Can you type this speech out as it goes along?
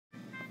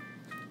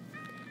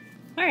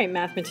All right,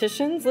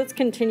 mathematicians, let's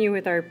continue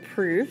with our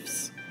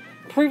proofs.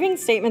 Proving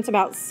statements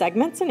about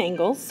segments and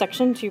angles,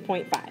 section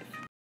 2.5.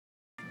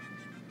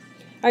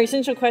 Our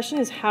essential question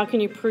is, how can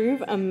you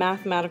prove a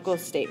mathematical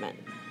statement?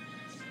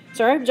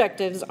 So our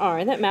objectives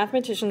are that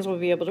mathematicians will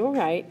be able to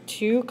write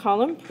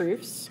two-column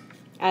proofs,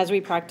 as we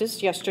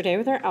practiced yesterday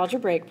with our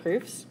algebraic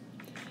proofs.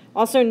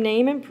 Also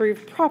name and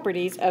prove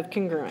properties of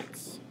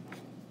congruence.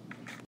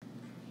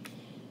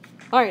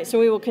 All right, so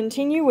we will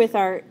continue with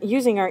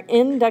using our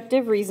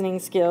inductive reasoning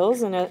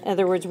skills. In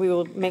other words, we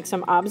will make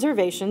some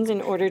observations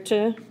in order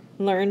to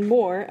learn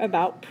more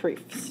about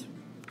proofs.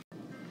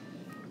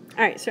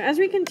 All right, so as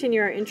we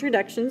continue our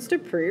introductions to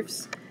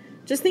proofs,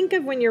 just think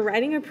of when you're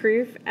writing a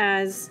proof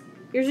as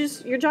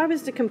your job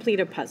is to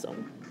complete a puzzle.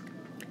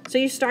 So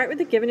you start with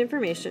the given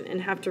information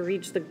and have to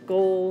reach the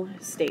goal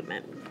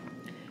statement.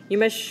 You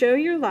must show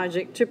your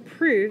logic to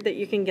prove that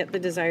you can get the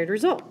desired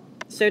result.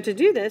 So to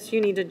do this, you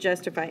need to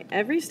justify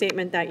every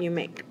statement that you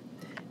make.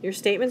 Your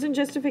statements and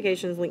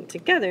justifications link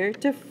together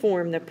to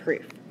form the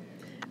proof.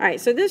 All right,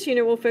 so this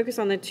unit will focus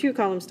on the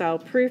two-column style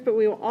proof, but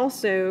we will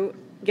also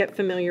get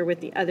familiar with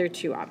the other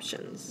two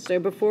options. So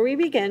before we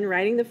begin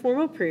writing the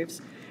formal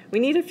proofs, we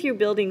need a few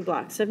building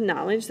blocks of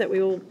knowledge that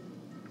will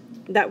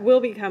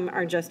become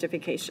our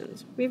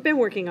justifications. We've been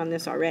working on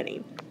this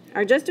already.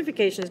 Our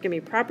justifications can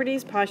be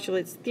properties,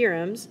 postulates,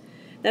 theorems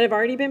that have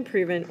already been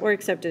proven or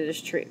accepted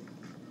as true.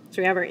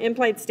 So we have our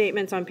implied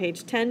statements on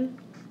page 10,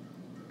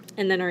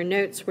 and then our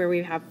notes where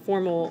we have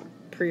formal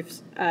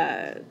proofs,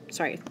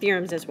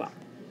 theorems as well.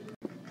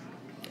 All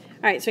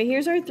right, so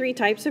here's our three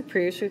types of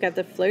proofs. We've got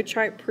the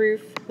flowchart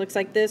proof, looks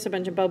like this, a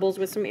bunch of bubbles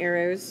with some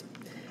arrows.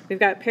 We've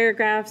got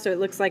paragraphs, so it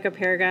looks like a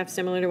paragraph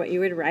similar to what you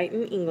would write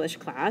in English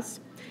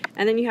class.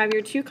 And then you have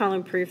your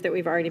two-column proof that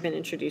we've already been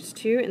introduced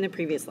to in the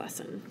previous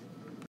lesson.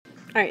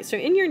 All right, so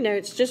in your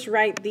notes, just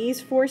write these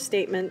four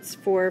statements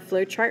for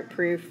flowchart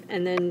proof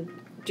and then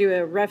do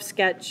a rough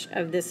sketch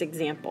of this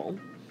example.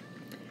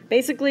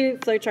 Basically,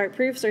 flowchart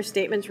proofs are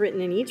statements written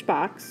in each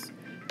box.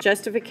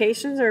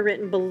 Justifications are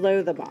written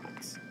below the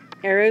box.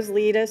 Arrows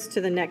lead us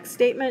to the next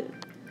statement,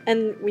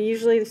 and we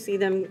usually see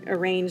them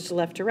arranged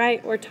left to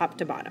right or top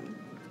to bottom.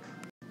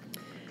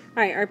 All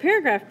right, our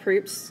paragraph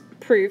proofs,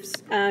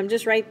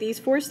 just write these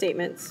four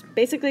statements.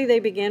 Basically, they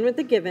begin with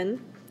the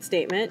given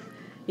statement.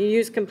 You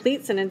use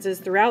complete sentences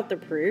throughout the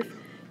proof.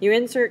 You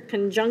insert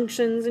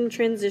conjunctions and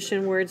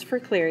transition words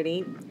for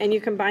clarity, and you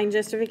combine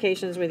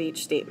justifications with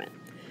each statement.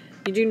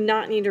 You do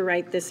not need to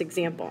write this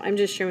example. I'm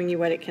just showing you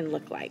what it can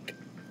look like.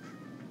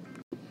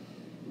 All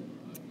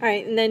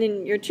right, and then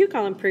in your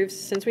two-column proofs,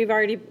 since we've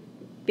already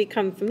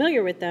become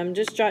familiar with them,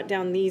 just jot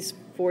down these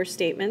four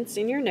statements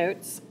in your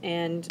notes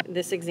and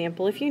this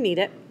example if you need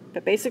it.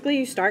 But basically,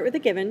 you start with a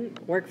given,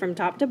 work from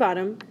top to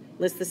bottom,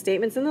 list the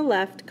statements in the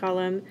left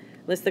column,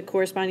 list the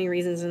corresponding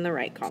reasons in the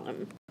right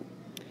column.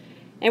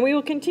 And we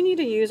will continue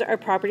to use our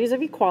properties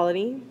of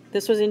equality.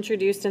 This was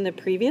introduced in the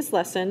previous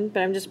lesson,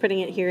 but I'm just putting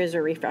it here as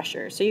a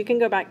refresher. So you can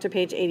go back to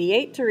page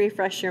 88 to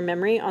refresh your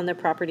memory on the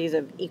properties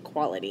of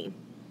equality.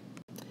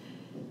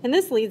 And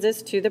this leads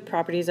us to the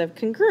properties of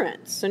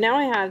congruence. So now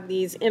I have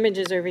these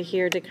images over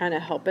here to kind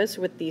of help us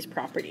with these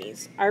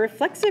properties. Our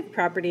reflexive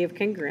property of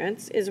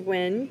congruence is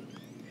when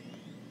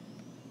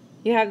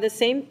you have the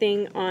same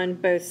thing on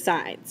both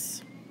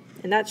sides.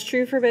 And that's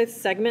true for both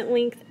segment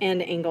length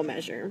and angle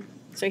measure.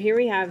 So here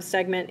we have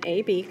segment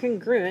AB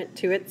congruent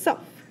to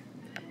itself,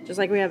 just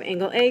like we have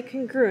angle A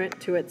congruent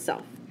to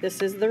itself.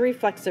 This is the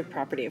reflexive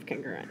property of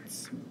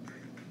congruence.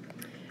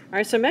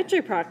 Our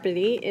symmetric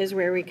property is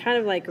where we kind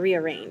of like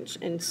rearrange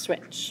and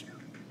switch.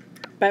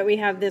 But we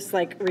have this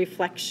like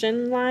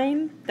reflection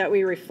line that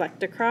we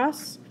reflect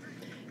across.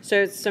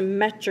 So it's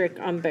symmetric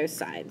on both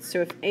sides.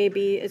 So if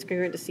AB is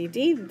congruent to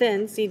CD,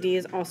 then CD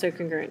is also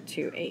congruent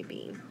to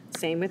AB.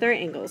 Same with our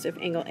angles. If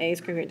angle A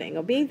is congruent to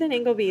angle B, then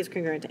angle B is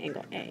congruent to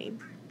angle A.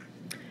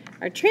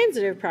 Our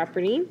transitive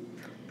property,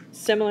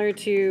 similar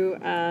to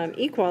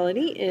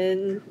equality,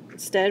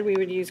 instead we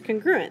would use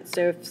congruence.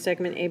 So if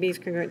segment AB is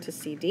congruent to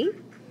CD,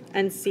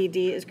 and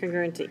CD is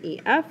congruent to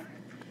EF,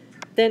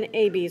 then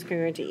AB is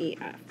congruent to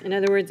EF. In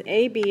other words,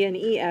 AB and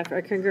EF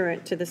are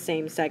congruent to the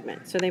same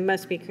segment, so they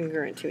must be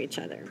congruent to each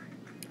other.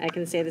 I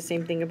can say the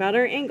same thing about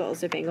our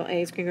angles. If angle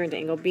A is congruent to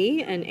angle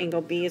B and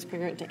angle B is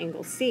congruent to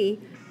angle C,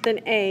 then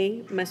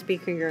A must be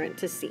congruent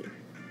to C.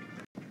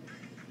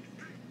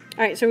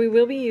 All right, so we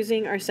will be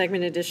using our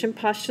segment addition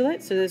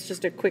postulate, so this is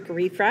just a quick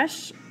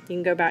refresh. You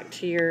can go back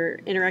to your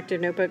interactive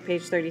notebook,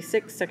 page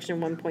 36,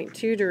 section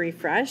 1.2 to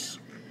refresh.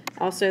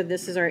 Also,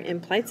 this is our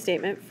implied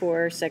statement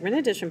for segment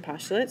addition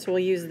postulate, so we'll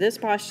use this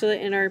postulate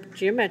in our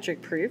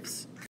geometric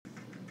proofs.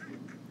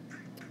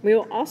 We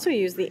will also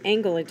use the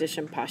angle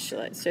addition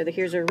postulate. So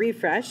here's a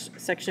refresh.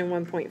 Section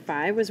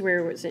 1.5 was where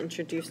it was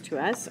introduced to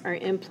us. Our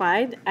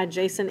implied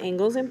adjacent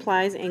angles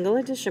implies angle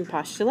addition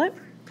postulate.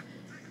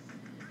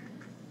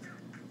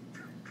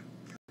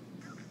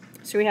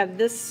 So we have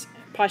this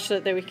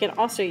postulate that we can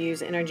also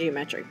use in our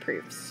geometric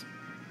proofs.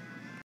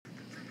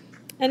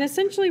 And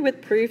essentially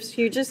with proofs,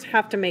 you just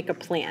have to make a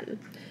plan.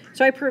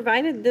 So I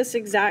provided this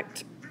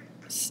exact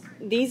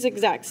these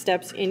exact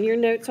steps in your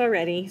notes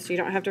already, so you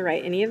don't have to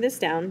write any of this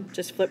down.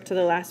 Just flip to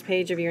the last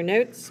page of your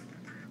notes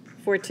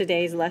for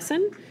today's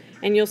lesson,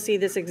 and you'll see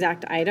this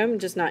exact item,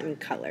 just not in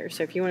color.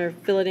 So if you want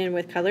to fill it in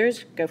with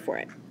colors, go for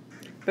it.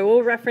 But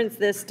we'll reference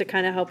this to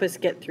kind of help us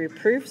get through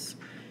proofs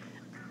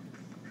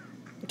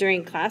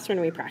during class when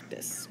we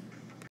practice.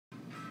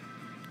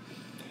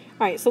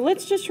 All right, so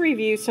let's just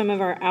review some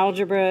of our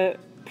algebra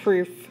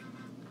proof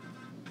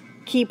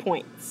key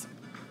points.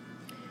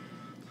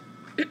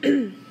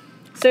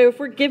 So if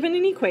we're given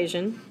an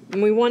equation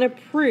and we want to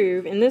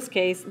prove, in this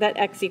case, that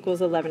x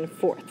equals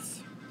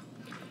 11/4.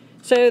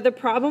 So the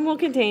problem will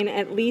contain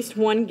at least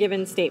one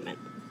given statement.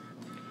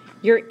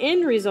 Your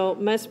end result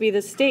must be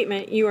the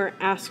statement you are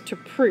asked to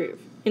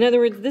prove. In other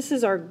words, this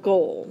is our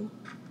goal.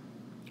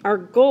 Our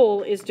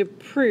goal is to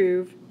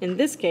prove, in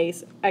this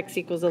case, x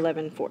equals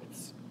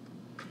 11/4.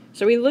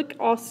 So we look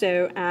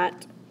also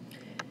at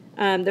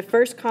the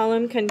first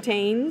column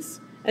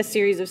contains a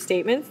series of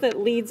statements that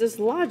leads us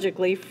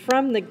logically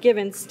from the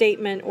given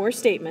statement or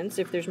statements,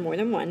 if there's more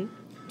than one,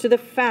 to the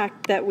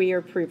fact that we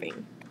are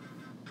proving.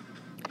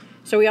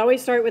 So we always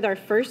start with our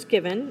first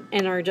given,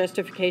 and our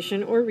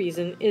justification or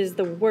reason is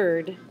the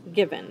word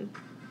given.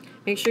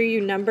 Make sure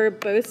you number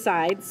both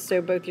sides,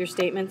 so both your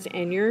statements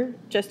and your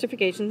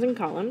justifications in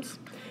columns.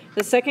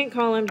 The second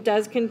column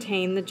does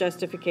contain the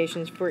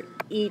justifications for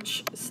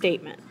each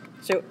statement.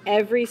 So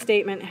every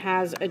statement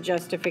has a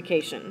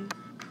justification.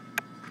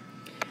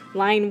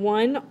 Line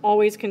 1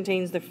 always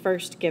contains the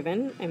first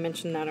given. I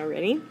mentioned that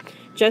already.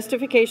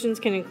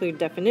 Justifications can include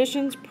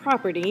definitions,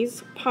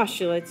 properties,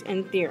 postulates,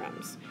 and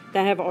theorems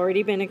that have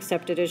already been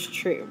accepted as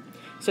true.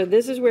 So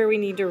this is where we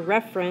need to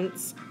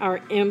reference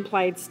our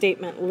implied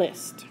statement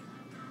list.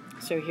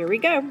 So here we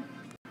go.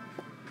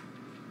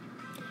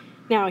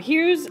 Now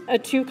here's a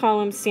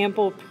 2-column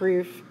sample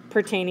proof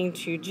pertaining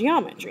to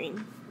geometry.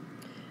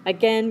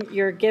 Again,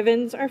 your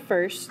givens are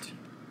first.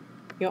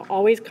 You'll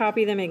always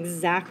copy them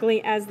exactly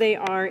as they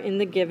are in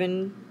the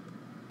given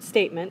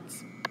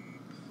statements.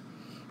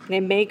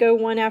 They may go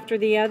one after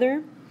the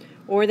other,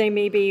 or they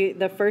may be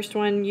the first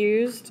one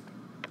used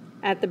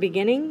at the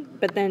beginning,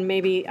 but then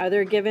maybe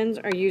other givens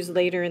are used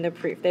later in the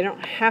proof. They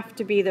don't have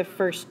to be the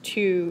first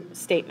 2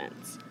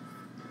 statements.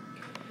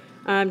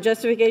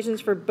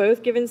 Justifications for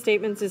both given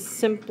statements is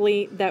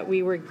simply that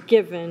we were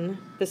given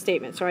the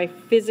statement. So I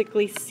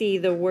physically see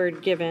the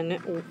word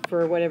given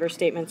for whatever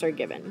statements are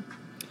given.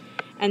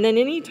 And then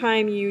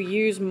anytime you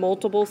use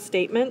multiple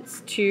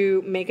statements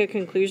to make a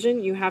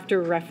conclusion, you have to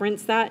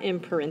reference that in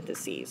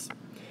parentheses.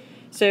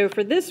 So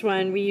for this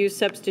one, we use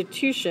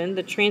substitution,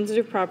 the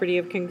transitive property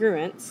of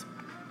congruence,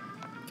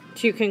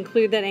 to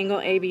conclude that angle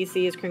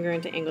ABC is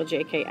congruent to angle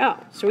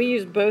JKL. So we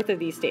use both of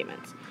these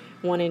statements,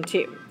 1 and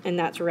 2, and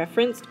that's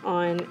referenced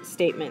on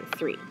statement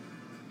 3.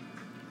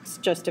 It's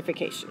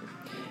justification.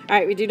 All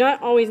right, we do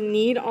not always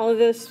need all of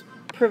this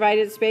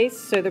provided space,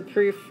 so the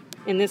proof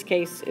in this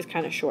case is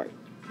kind of short.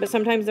 But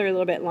sometimes they're a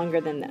little bit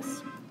longer than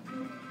this.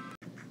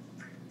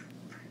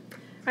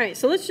 All right,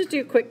 so let's just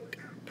do a quick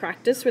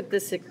practice with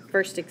this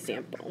first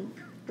example.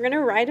 We're going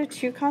to write a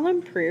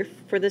 2-column proof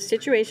for the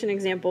situation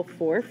example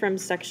 4 from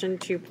section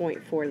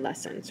 2.4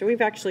 lesson. So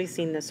we've actually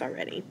seen this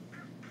already.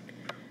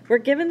 We're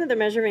given that the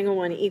measure of angle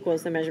 1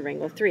 equals the measure of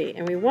angle 3,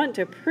 and we want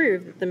to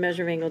prove that the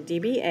measure of angle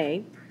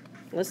DBA.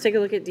 Let's take a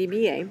look at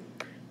DBA.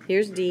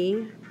 Here's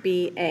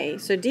DBA.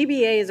 So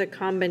DBA is a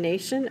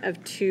combination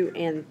of 2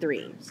 and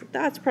 3. So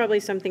that's probably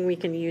something we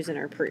can use in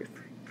our proof.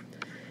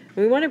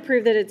 We want to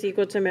prove that it's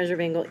equal to measure of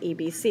angle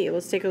EBC.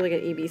 Let's take a look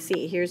at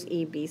EBC. Here's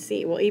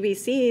EBC. Well,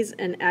 EBC is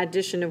an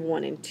addition of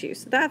 1 and 2.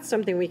 So that's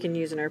something we can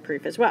use in our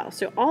proof as well.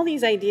 So all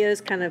these ideas,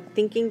 kind of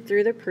thinking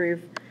through the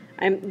proof,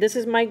 this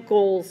is my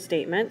goal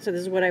statement. So this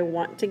is what I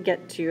want to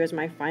get to as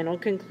my final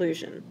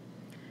conclusion.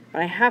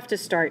 But I have to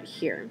start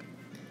here.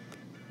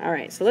 All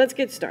right, so let's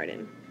get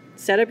started.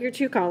 Set up your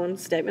 2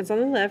 columns, statements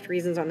on the left,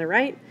 reasons on the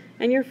right,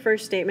 and your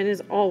first statement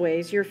is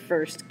always your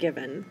first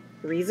given.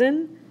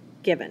 Reason,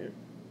 given.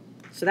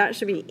 So that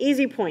should be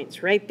easy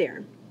points right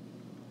there.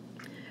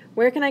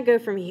 Where can I go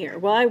from here?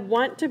 Well, I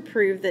want to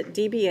prove that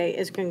DBA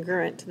is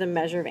congruent to the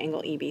measure of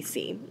angle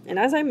EBC. And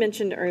as I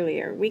mentioned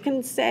earlier, we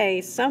can say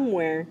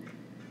somewhere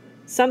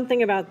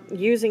something about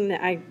using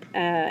the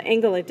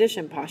angle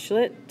addition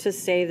postulate to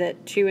say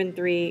that 2 and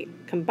 3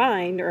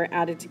 combined or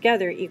added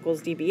together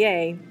equals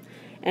DBA,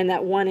 and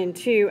that 1 and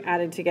 2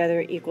 added together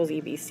equals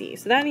EBC.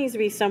 So that needs to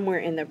be somewhere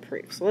in the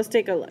proof. So let's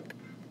take a look.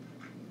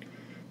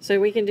 So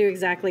we can do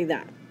exactly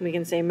that. We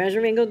can say measure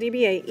of angle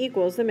DBA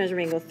equals the measure of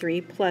angle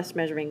 3 plus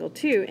measure of angle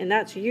 2, and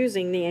that's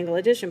using the angle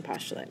addition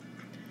postulate.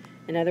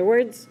 In other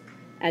words,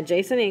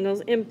 adjacent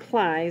angles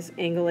implies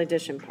angle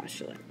addition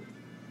postulate.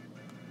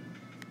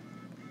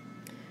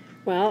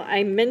 Well,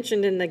 I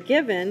mentioned in the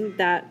given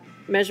that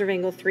measure of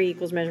angle 3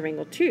 equals measure of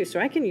angle 2, so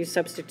I can use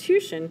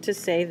substitution to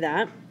say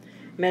that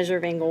measure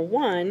of angle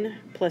 1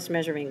 plus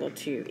measure of angle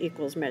 2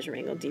 equals measure of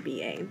angle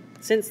DBA.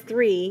 Since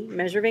 3,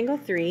 measure of angle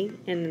 3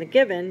 in the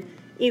given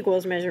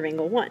equals measure of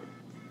angle 1.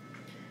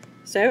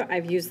 So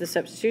I've used the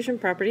substitution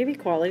property of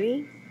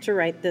equality to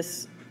write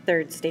this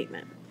third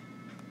statement.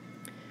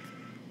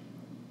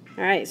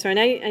 All right, so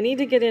I need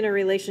to get in a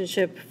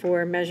relationship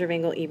for measure of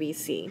angle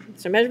EBC.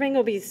 So measure of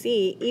angle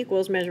BC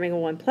equals measure of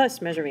angle 1 plus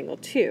measure of angle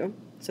 2.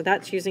 So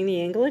that's using the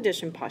angle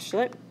addition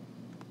postulate.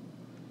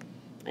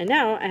 And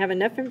now I have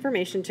enough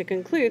information to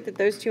conclude that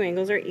those two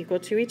angles are equal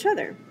to each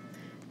other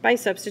by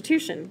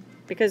substitution,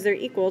 because they're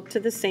equal to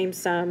the same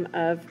sum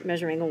of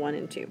measure of angle 1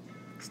 and 2.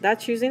 So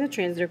that's using the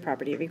transitive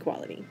property of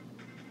equality.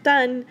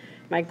 Done.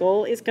 My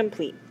goal is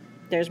complete.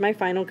 There's my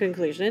final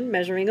conclusion.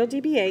 Measure of angle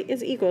DBA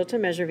is equal to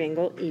measure of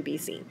angle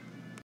EBC. All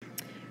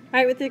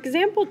right, with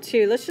example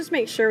 2, let's just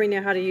make sure we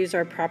know how to use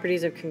our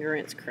properties of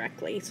congruence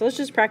correctly. So let's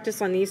just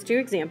practice on these two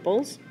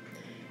examples.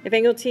 If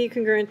angle T is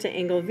congruent to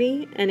angle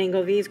V and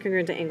angle V is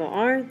congruent to angle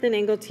R, then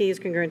angle T is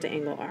congruent to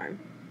angle R.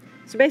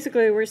 So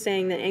basically we're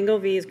saying that angle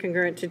V is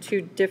congruent to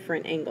two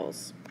different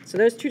angles. So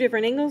those two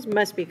different angles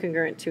must be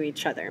congruent to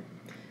each other.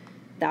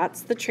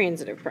 That's the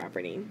transitive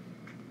property.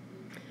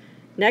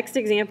 Next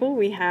example,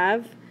 we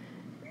have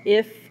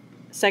if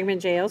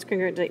segment JL is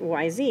congruent to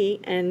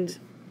YZ, and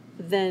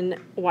then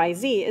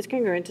YZ is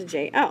congruent to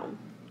JL.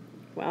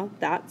 Well,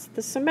 that's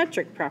the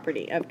symmetric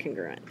property of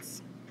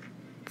congruence.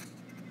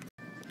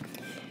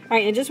 All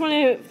right, I just want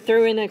to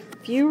throw in a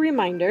few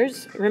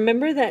reminders.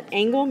 Remember that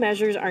angle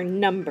measures are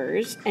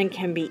numbers and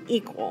can be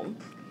equal.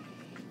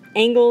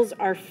 Angles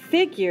are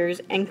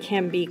figures and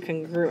can be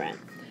congruent.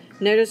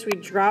 Notice we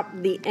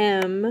dropped the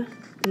M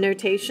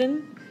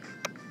notation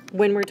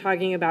when we're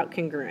talking about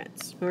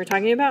congruence. When we're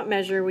talking about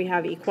measure, we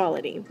have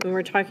equality. When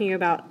we're talking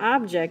about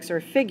objects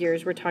or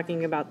figures, we're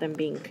talking about them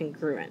being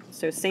congruent.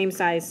 So same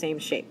size, same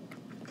shape.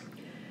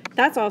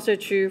 That's also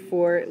true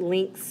for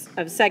lengths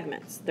of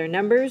segments. They're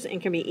numbers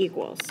and can be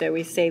equal. So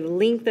we say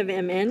length of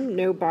MN,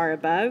 no bar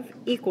above,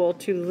 equal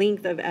to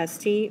length of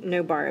ST,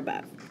 no bar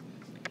above.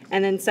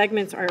 And then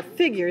segments are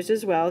figures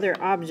as well. They're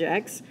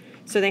objects,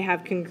 so they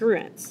have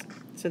congruence.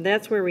 So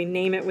that's where we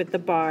name it with the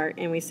bar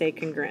and we say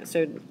congruent.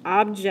 So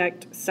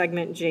object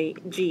segment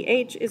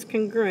GH is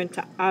congruent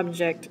to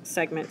object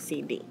segment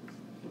CD.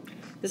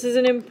 This is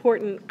an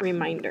important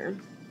reminder.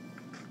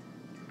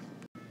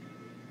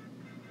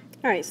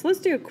 All right, so let's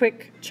do a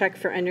quick check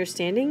for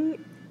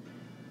understanding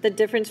the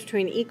difference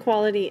between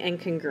equality and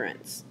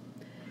congruence.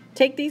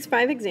 Take these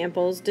 5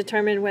 examples,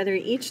 determine whether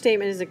each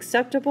statement is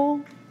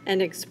acceptable,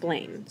 and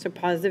explain. So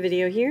pause the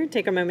video here,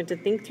 take a moment to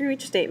think through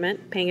each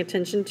statement, paying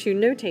attention to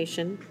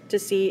notation to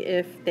see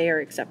if they are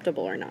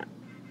acceptable or not.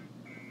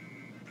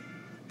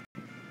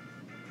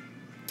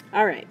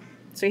 All right,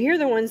 so here are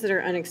the ones that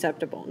are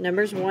unacceptable,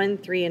 numbers 1,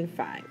 3, and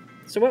 5.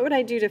 So what would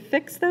I do to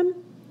fix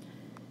them?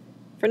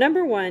 For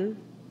number 1,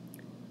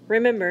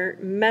 remember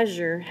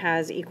measure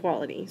has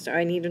equality. So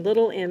I need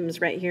little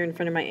m's right here in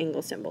front of my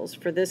angle symbols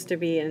for this to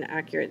be an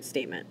accurate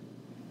statement.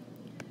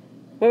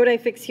 What would I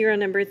fix here on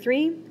number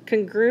 3?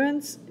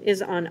 Congruence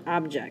is on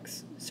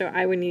objects. So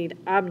I would need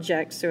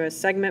objects, so a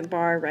segment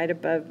bar right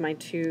above my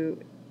 2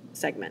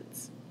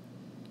 segments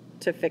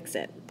to fix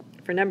it.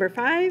 For number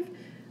 5,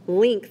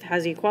 length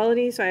has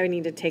equality, so I would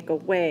need to take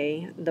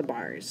away the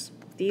bars.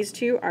 These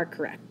 2 are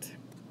correct.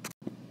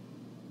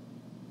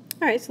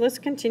 All right, so let's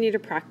continue to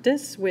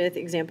practice with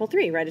example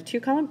 3. Write a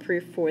 2-column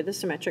proof for the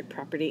symmetric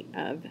property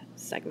of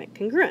segment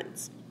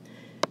congruence.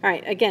 All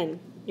right, again,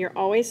 you're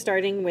always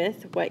starting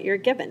with what you're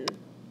given.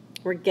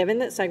 We're given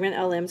that segment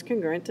LM is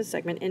congruent to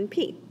segment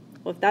NP.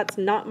 Well, if that's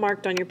not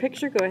marked on your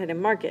picture, go ahead and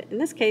mark it. In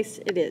this case,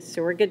 it is,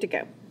 so we're good to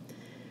go.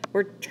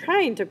 We're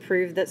trying to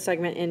prove that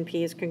segment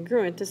NP is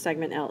congruent to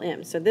segment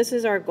LM, so this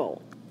is our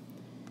goal.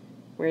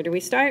 Where do we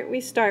start? We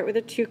start with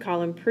a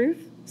 2-column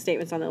proof,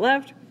 statements on the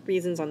left,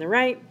 reasons on the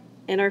right,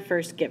 and our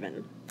first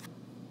given.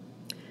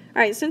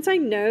 All right, since I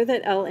know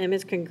that LM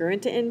is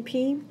congruent to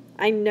NP,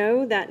 I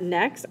know that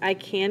next I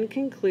can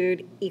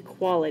conclude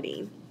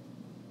equality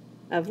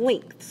of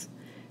lengths,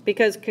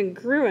 because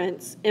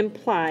congruence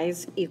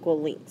implies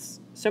equal lengths.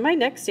 So my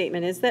next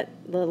statement is that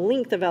the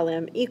length of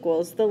LM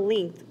equals the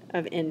length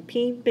of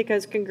NP,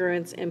 because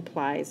congruence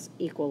implies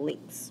equal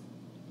lengths.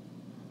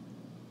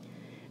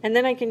 And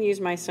then I can use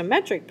my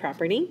symmetric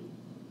property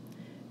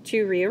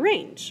to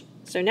rearrange.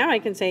 So now I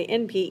can say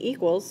NP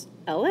equals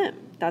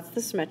LM. That's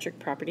the symmetric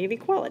property of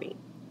equality.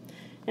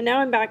 And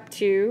now I'm back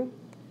to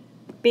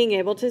being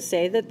able to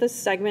say that the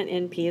segment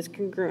NP is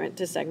congruent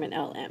to segment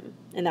LM.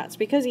 And that's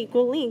because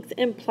equal length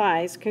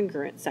implies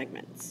congruent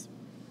segments.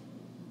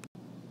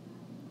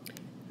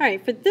 All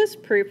right, for this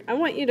proof, I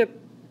want you to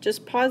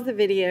just pause the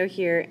video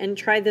here and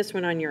try this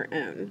one on your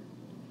own.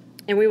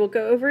 And we will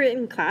go over it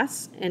in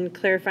class and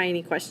clarify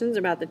any questions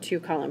about the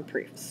 2-column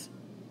proofs.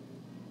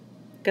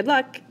 Good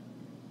luck,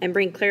 and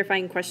bring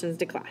clarifying questions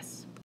to class.